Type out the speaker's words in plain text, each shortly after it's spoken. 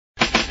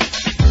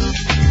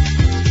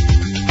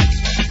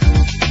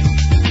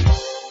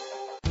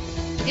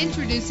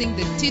Introducing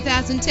the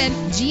 2010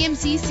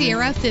 GMC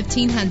Sierra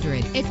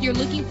 1500. If you're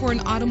looking for an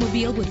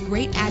automobile with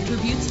great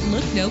attributes,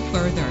 look no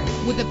further.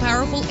 With a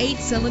powerful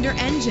 8-cylinder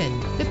engine,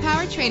 the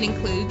powertrain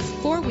includes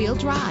 4-wheel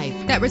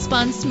drive that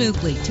responds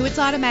smoothly to its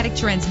automatic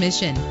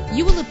transmission.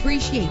 You will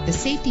appreciate the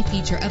safety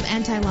feature of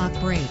anti-lock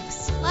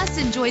brakes. Plus,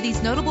 enjoy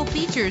these notable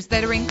features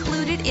that are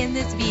included in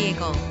this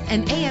vehicle: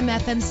 an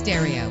AM/FM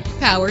stereo,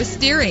 power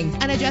steering,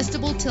 an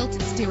adjustable tilt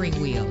steering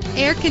wheel,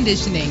 air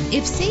conditioning.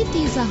 If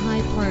safety is a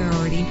high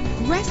priority,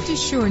 rest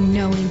assured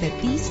knowing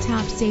that these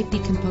top safety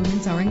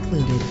components are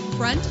included: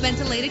 front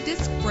ventilated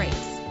disc brakes,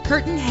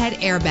 curtain head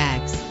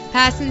airbags,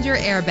 passenger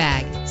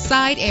airbag,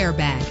 side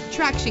airbag,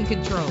 traction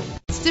control,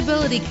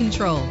 stability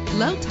control,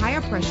 low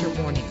tire pressure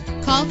warning.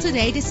 Call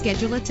today to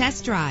schedule a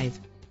test drive.